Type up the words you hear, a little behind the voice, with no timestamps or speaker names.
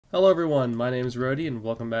Hello everyone, my name is Rody and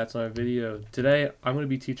welcome back to my video. Today I'm going to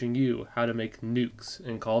be teaching you how to make nukes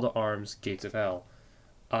in Call to Arms Gates of Hell.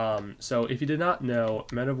 So if you did not know,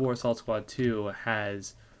 Men of War Assault Squad 2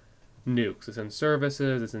 has nukes. It's in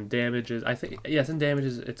services, it's in damages. I think, yeah, it's in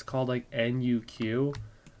damages. It's called like NUQ.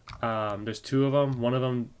 There's two of them. One of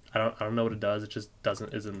them, I don't know what it does. It just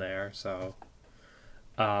isn't there. So,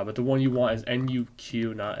 but the one you want is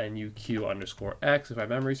NUQ, not NUQ_X, if my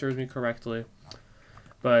memory serves me correctly.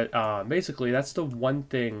 But basically, that's the one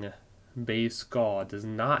thing base God does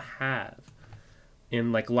not have.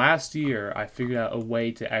 In like last year, I figured out a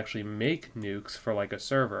way to actually make nukes for like a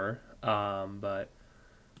server, but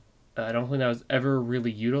I don't think that was ever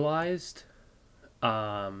really utilized.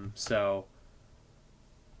 So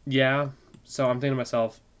yeah, so I'm thinking to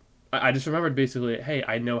myself, I just remembered basically, hey,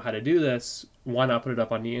 I know how to do this. Why not put it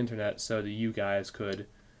up on the internet so that you guys could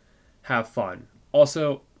have fun?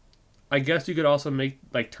 Also, I guess you could also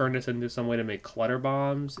turn this into some way to make clutter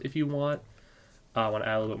bombs if you want. Want to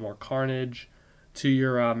add a little bit more carnage to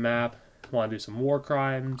your map. Want to do some war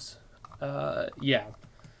crimes. Yeah.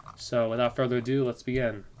 So without further ado, let's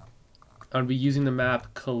begin. I'm going to be using the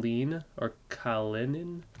map Kalin, or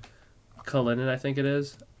Kalinin. Kalinin, I think it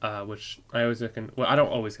is. Which I always get I don't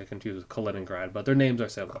always get confused with Kaliningrad, but their names are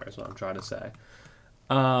similar is what I'm trying to say.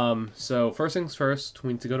 So first things first,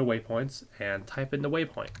 we need to go to waypoints and type in the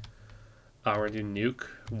waypoint. We're going to do nuke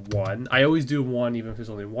 1. I always do 1 even if there's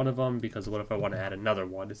only one of them, because what if I want to add another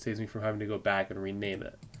one? It saves me from having to go back and rename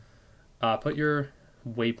it. Put your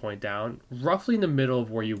waypoint down roughly in the middle of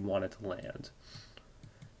where you want it to land.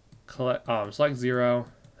 Select 0,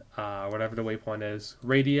 whatever the waypoint is.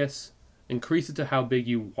 Radius, increase it to how big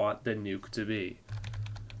you want the nuke to be.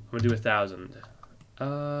 I'm going to do 1,000.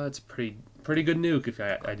 It's a pretty good nuke if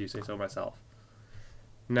I do say so myself.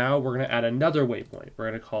 Now we're going to add another waypoint. We're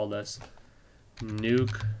going to call this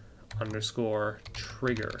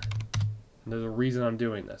nuke_trigger. And there's a reason I'm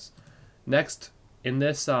doing this. Next, in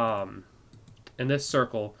this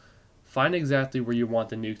circle, find exactly where you want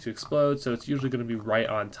the nuke to explode. So it's usually going to be right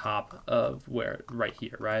on top of right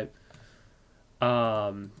here, right?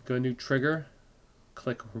 Go to nuke trigger,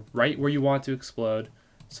 click right where you want to explode,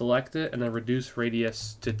 select it, and then reduce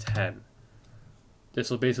radius to 10. This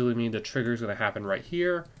will basically mean the trigger is going to happen right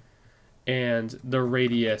here, and the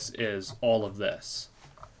radius is all of this.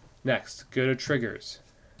 Next, go to triggers.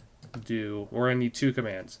 We're going to need two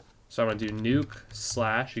commands. So I'm going to do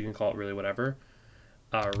nuke / you can call it really whatever,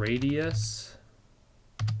 radius.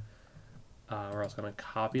 We're also going to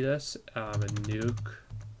copy this and nuke.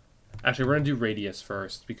 Actually, we're going to do radius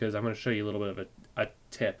first because I'm going to show you a little bit of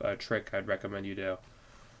a trick I'd recommend you do.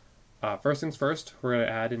 First things first, we're going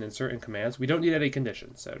to add an insert in commands. We don't need any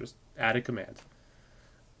conditions, so just add a command.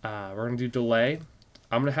 We're going to do delay.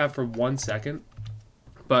 I'm going to have for 1 second,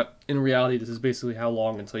 but in reality, this is basically how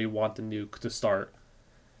long until you want the nuke to start.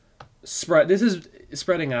 This is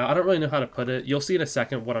spreading out. I don't really know how to put it. You'll see in a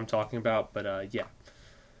second what I'm talking about, but yeah.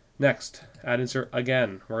 Next, add insert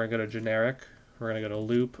again. We're going to go to generic. We're going to go to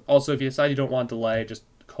loop. Also, if you decide you don't want delay, just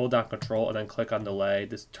hold down control and then click on delay.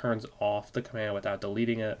 This turns off the command without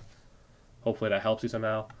deleting it. Hopefully that helps you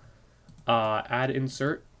somehow. Add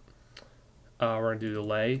insert. We're going to do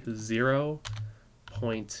delay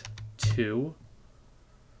 0.2.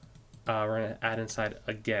 We're going to add inside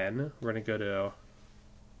again. We're going to go to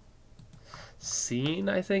scene,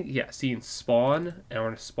 I think. Yeah, scene spawn. And we're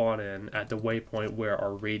going to spawn in at the waypoint where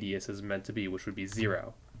our radius is meant to be, which would be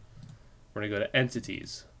 0. We're going to go to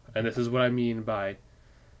entities. And this is what I mean by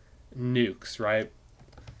nukes, right?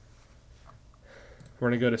 We're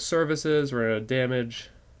going to go to services, we're going to damage,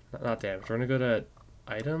 not damage, we're going to go to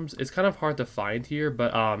items. It's kind of hard to find here,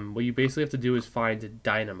 but what you basically have to do is find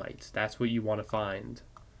dynamite. That's what you want to find.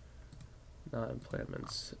 Not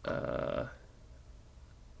emplantments.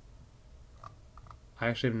 I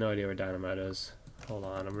actually have no idea where dynamite is. Hold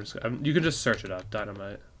on, you can just search it up,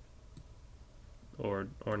 dynamite. Or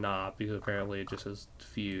not, because apparently it just says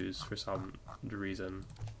fuse for some reason.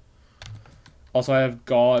 Also, I have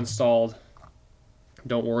GAW installed.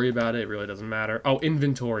 Don't worry about it. It really doesn't matter. Oh,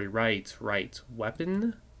 inventory. Right.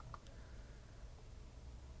 Weapon.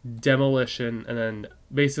 Demolition. And then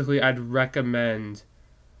basically I'd recommend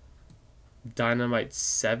dynamite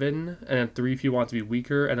 7. And then 3 if you want to be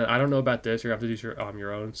weaker. And then I don't know about this. You're going to have to do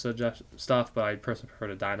your own stuff. But I personally prefer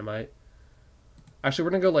the dynamite. Actually,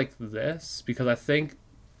 we're going to go like this. Because I think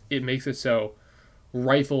it makes it so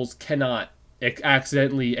rifles cannot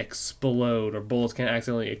accidentally explode, or bullets can't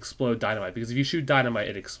accidentally explode dynamite, because if you shoot dynamite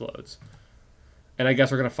it explodes. And I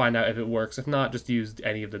guess we're going to find out if it works. If not, just use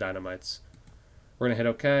any of the dynamites. We're going to hit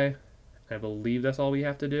OK. I believe that's all we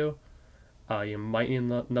have to do. You might need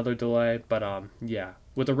another delay, but yeah.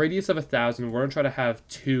 With a radius of 1,000, we're gonna try to have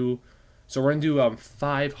two. So we're gonna do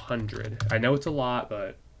 500. I know it's a lot,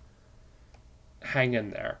 but hang in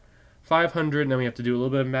there. 500, and then we have to do a little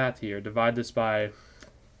bit of math here. Divide this by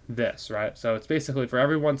this, right? So it's basically for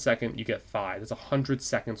every 1 second you get 5. That's 100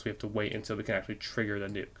 seconds we have to wait until we can actually trigger the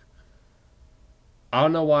nuke. I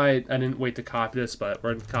don't know why I didn't wait to copy this, but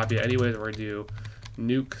we're gonna copy it anyways. We're gonna do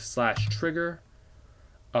nuke/trigger.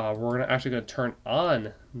 We're actually gonna turn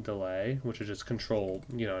on delay, which is just control.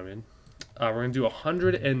 You know what I mean? We're gonna do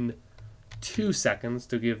 102 seconds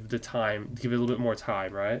to give the time, give it a little bit more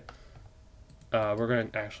time, right? We're going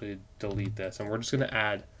to actually delete this, and we're just going to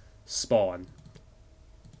add spawn.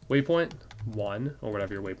 Waypoint 1, or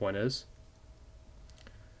whatever your waypoint is.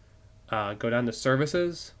 Go down to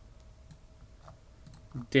services,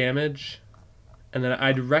 damage, and then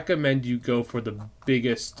I'd recommend you go for the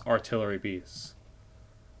biggest artillery piece,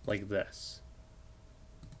 like this.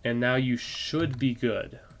 And now you should be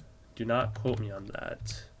good. Do not quote me on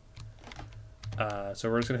that. So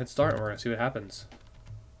we're just going to hit start, and we're going to see what happens.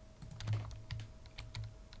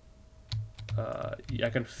 Yeah, I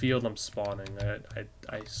can feel them spawning.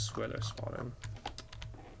 I swear they're spawning.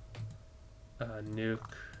 Nuke.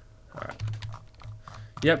 Alright.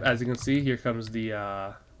 Yep, as you can see, here comes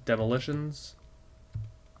the demolitions.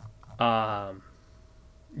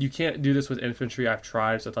 You can't do this with infantry. I've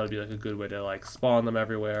tried, so I thought it'd be like a good way to like spawn them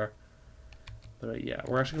everywhere. But yeah,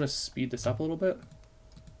 we're actually gonna speed this up a little bit.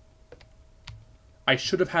 I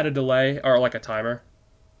should have had a delay or like a timer,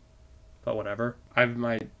 but whatever. I have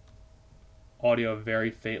my audio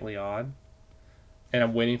very faintly on, and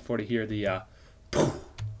I'm waiting for to hear the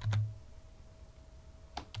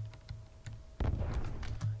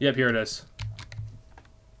Yep, here it is.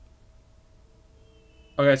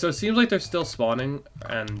 Okay, so it seems like they're still spawning,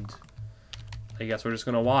 and I guess we're just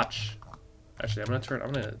gonna watch. Actually, I'm gonna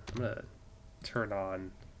turn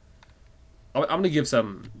on. I'm gonna give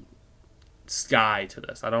some sky to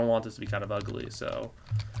this. I don't want this to be kind of ugly, so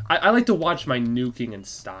I like to watch my nuking in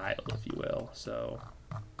style, if you will. So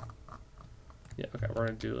yeah, okay, we're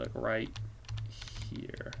gonna do like right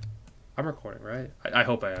here. I'm recording, right? I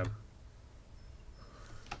hope I am.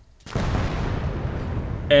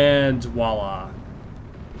 And voila.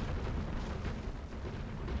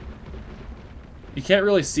 You can't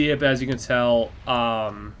really see it, but as you can tell,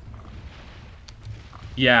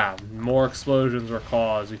 yeah, more explosions were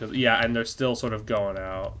caused because, yeah, and they're still sort of going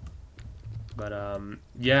out. But,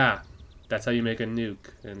 yeah, that's how you make a nuke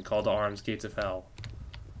in Call to Arms, Gates of Hell.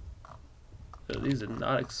 So these did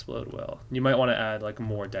not explode well. You might want to add, like,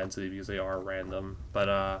 more density because they are random.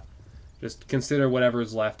 But, just consider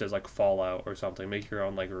whatever's left as, like, fallout or something. Make your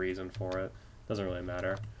own, like, reason for it. Doesn't really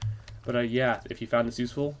matter. But, yeah, if you found this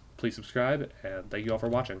useful, please subscribe, and thank you all for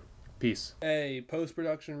watching. Peace. Hey,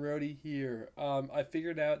 post-production roadie here. I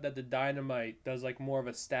figured out that the dynamite does like more of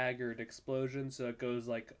a staggered explosion, so it goes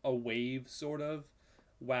like a wave sort of,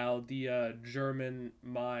 while the German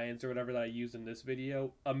mines or whatever that I used in this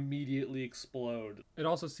video immediately explode. It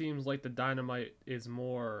also seems like the dynamite is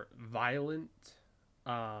more violent.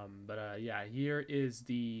 Yeah, here is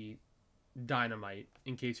the dynamite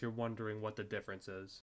in case you're wondering what the difference is.